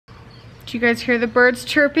Do you guys hear the birds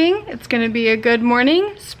chirping? It's gonna be a good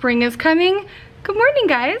morning. Spring is coming. Good morning,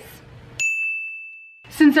 guys.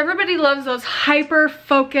 Since everybody loves those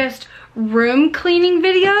hyper-focused room cleaning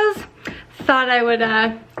videos, thought I would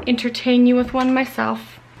entertain you with one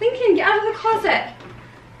myself. Lincoln, get out of the closet.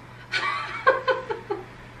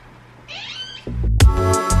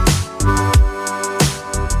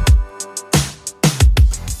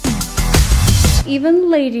 Even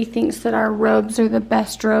Lady thinks that our robes are the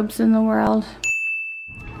best robes in the world.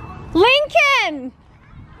 Lincoln!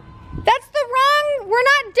 That's the wrong, we're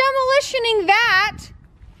not demolitioning that.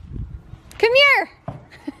 Come here.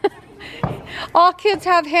 All kids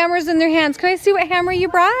have hammers in their hands. Can I see what hammer you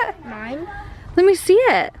brought? Mine. Let me see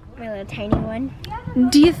it. My little tiny one.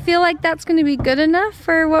 Do you feel like that's gonna be good enough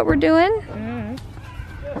for what we're doing?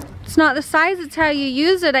 It's not the size, it's how you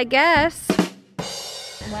use it, I guess.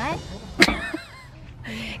 What?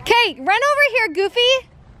 Okay, run over here, Goofy.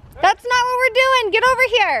 That's not what we're doing. Get over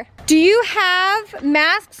here. Do you have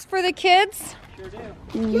masks for the kids? Sure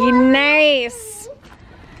do. Nice.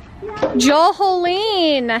 Joel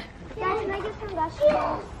Hoellein.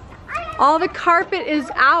 All the carpet is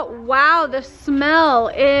out. Wow, the smell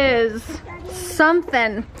is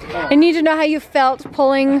something. I need to know how you felt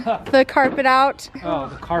pulling the carpet out. Oh,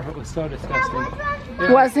 the carpet was so disgusting.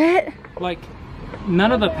 Was it? Like,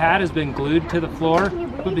 none of the pad has been glued to the floor,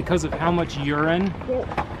 but because of how much urine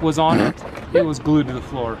was on it, it was glued to the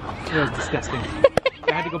floor. It was disgusting.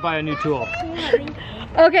 I had to go buy a new tool.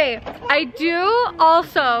 Okay, I do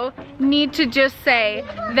also need to just say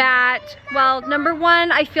that, well, number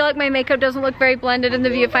one, I feel like my makeup doesn't look very blended in the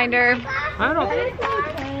viewfinder. I don't.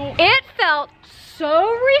 It felt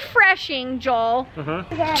so refreshing, Joel,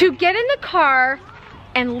 to get in the car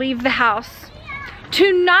and leave the house.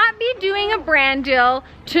 To not be doing a brand deal,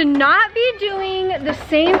 to not be doing the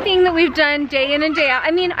same thing that we've done day in and day out.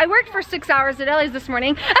 I mean, I worked for 6 hours at Ellie's this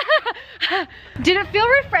morning. Did it feel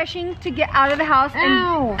refreshing to get out of the house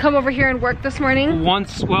and come over here and work this morning?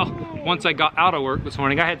 Once I got out of work this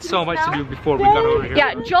morning, I had so much to do before we got over here.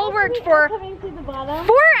 Yeah, Joel worked for 4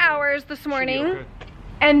 hours this morning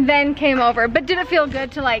and then came over. But did it feel good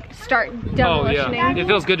to like start demolitioning? Oh yeah, it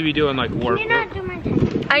feels good to be doing like work.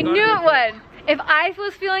 I knew it would. If I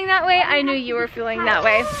was feeling that way, I knew you were feeling that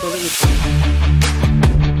way.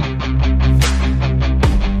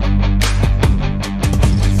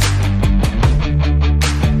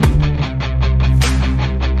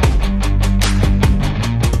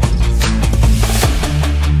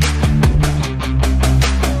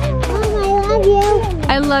 Mom, I love you.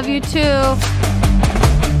 I love you too.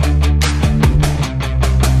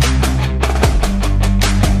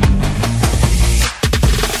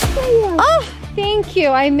 Thank you,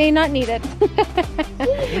 I may not need it.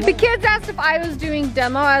 The kids asked if I was doing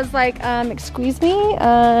demo. I was like, excuse me,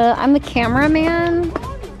 I'm the cameraman.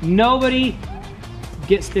 Nobody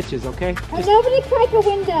get stitches, okay? Nobody crack a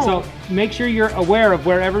window. So make sure you're aware of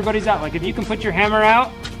where everybody's at. Like if you can put your hammer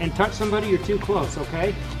out and touch somebody, you're too close,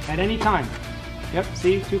 okay? At any time. Yep,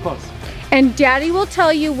 see, too close. And Daddy will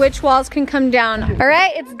tell you which walls can come down. All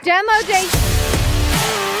right, it's demo day.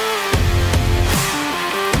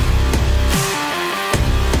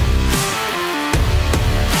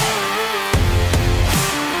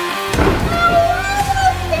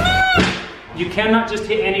 You cannot just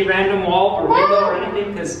hit any random wall or window or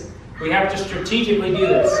anything because we have to strategically do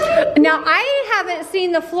this. Now, I haven't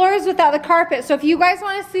seen the floors without the carpet, so if you guys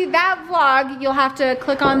want to see that vlog, you'll have to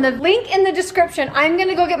click on the link in the description. I'm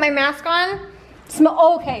gonna go get my mask on.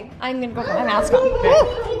 Oh, okay, I'm gonna go get my mask on.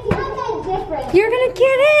 You're gonna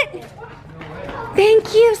get it?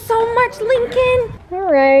 Thank you so much, Lincoln.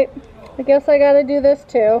 All right, I guess I gotta do this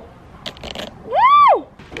too. Woo!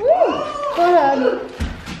 Go ahead.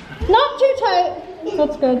 Not too tight.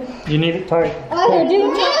 That's good. You need it tight. Here, do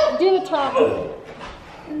the top. Do the top.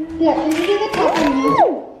 Yeah, you do the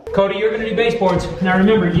top. Cody, you're gonna do baseboards. Now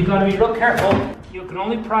remember, you gotta be real careful. You can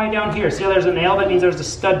only pry down here. See how there's a nail? That means there's a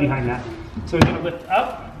stud behind that. So we're gonna lift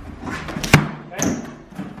up. Okay?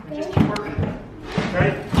 And just keep working.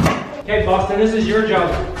 Ready? Okay, Boston, this is your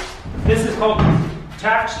job. This is called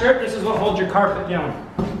tack strip. This is what holds your carpet down.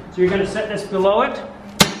 So you're gonna set this below it.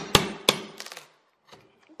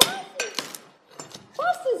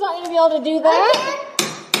 Boston's not gonna be able to do that.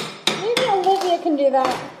 Maybe Olivia can do that.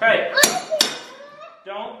 Hey,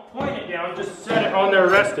 don't point it down, just set it on there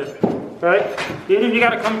rested. Right? Even if you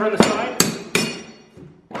gotta come from the side.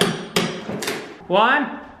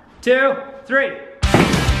 1, 2, 3.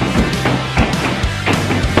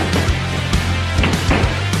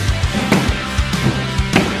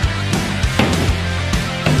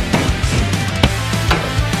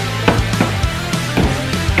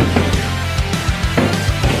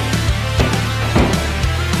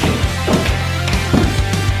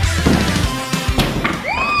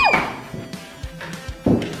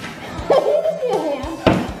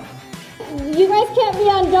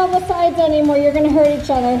 both sides anymore. You're gonna hurt each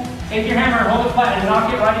other. Take your hammer, hold it flat, and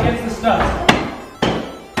knock it right against the studs.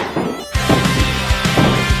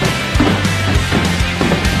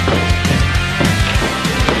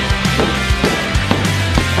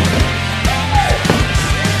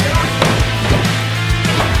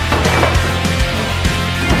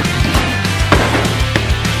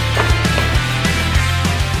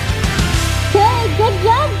 Good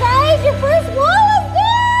job, guys! Your first wall is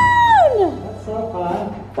down! That's so fun.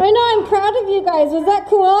 I know, I'm proud of you guys. Was that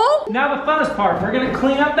cool? Now the funnest part, we're gonna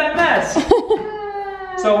clean up that mess.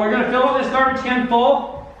 So we're gonna fill up this garbage can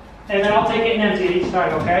full, and then I'll take it and empty it each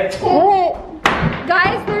time, okay? Alright.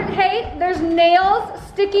 Guys, there's nails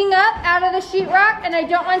sticking up out of the sheetrock, and I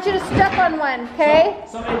don't want you to step on one, okay?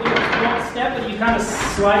 So if you won't step, but you kind of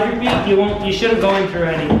slide your feet, you shouldn't go in through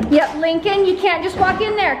any. Yep, Lincoln, you can't just walk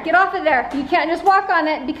in there. Get off of there. You can't just walk on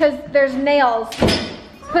it because there's nails.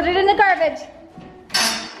 Put it in the garbage.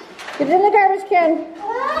 Get it in the garbage can.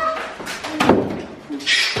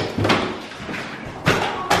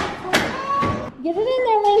 Get it in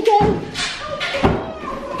there, Lincoln.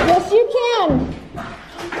 Yes, you can.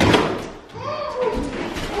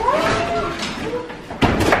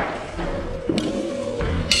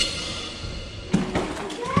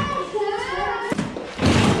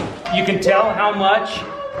 You can tell how much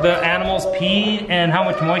the animals pee and how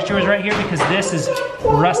much moisture is right here because this is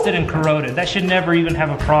rusted and corroded. That should never even have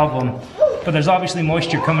a problem. But there's obviously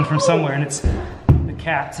moisture coming from somewhere, and it's the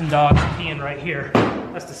cats and dogs peeing right here.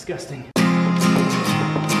 That's disgusting.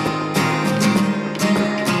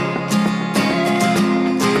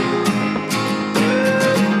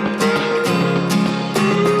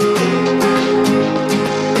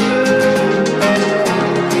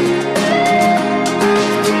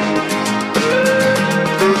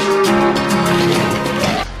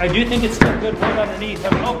 I do think it's still good wood underneath.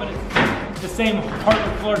 I'm hoping it's the same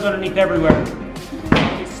hardwood floors underneath everywhere.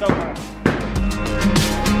 It's so nice.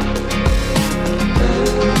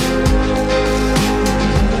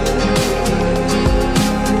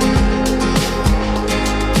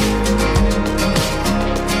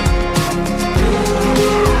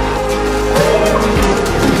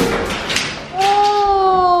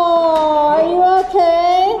 Oh, are you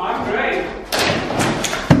okay? I'm great.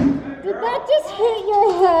 Did that just hit your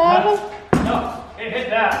head? No, it hit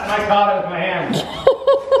that, and I caught it with my hand.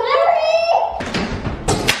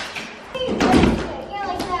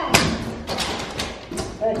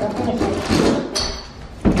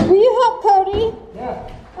 Will you help Cody?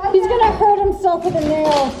 Yeah. He's gonna hurt himself with a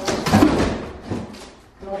nail.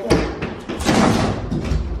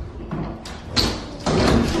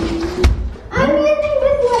 I'm using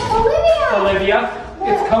this with Olivia. Olivia,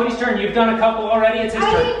 it's Cody's turn. You've done a couple already. It's his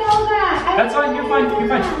I turn. didn't know that. That's fine. You're fine. You're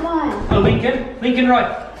fine. Lincoln Roy,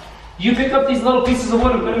 you pick up these little pieces of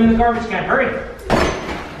wood and put them in the garbage can. Hurry.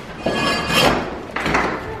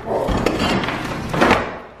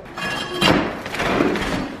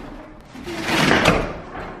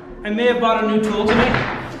 I may have bought a new tool today.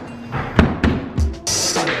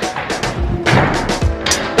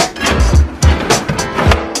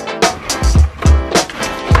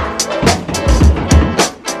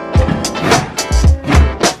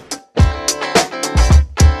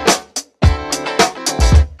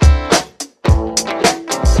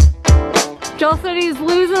 Joel said he's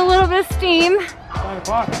losing a little bit of steam. 5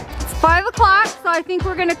 o'clock. It's 5 o'clock, so I think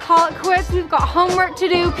we're gonna call it quits. We've got homework to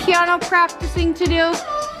do, piano practicing to do.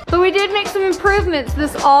 But we did make some improvements.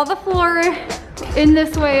 All the floor in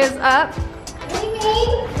this way is up. We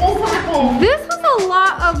made this happen. This was a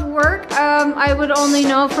lot of work. I would only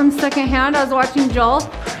know from secondhand. I was watching Joel.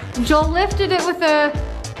 Joel lifted it with a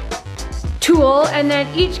tool, and then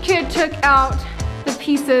each kid took out the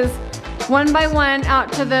pieces one by one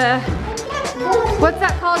out to the, what's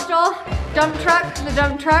that called, Joel? Dump truck, the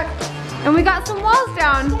dump truck. And we got some walls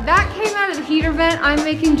down. That came out of the heater vent. I'm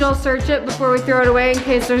making Joel search it before we throw it away in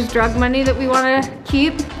case there's drug money that we want to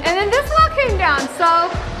keep. And then this wall came down,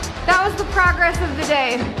 so that was the progress of the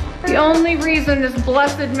day. The only reason this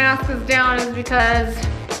blessed mask is down is because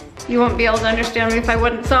you won't be able to understand me if I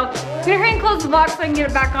wouldn't. So I'm gonna hurry and close the box so I can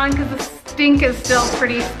get it back on because the stink is still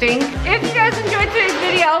pretty stink. If you guys enjoyed today's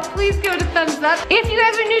video, please give it a thumbs up. If you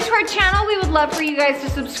guys are new to our channel, we would love for you guys to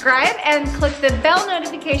subscribe and click the bell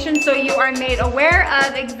notification so you are made aware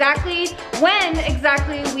of when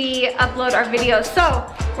exactly we upload our videos. So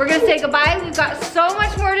we're gonna say goodbye. We've got so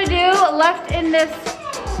much more to do left in this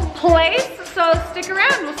place, so stick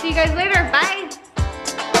around. We'll see you guys later. Bye.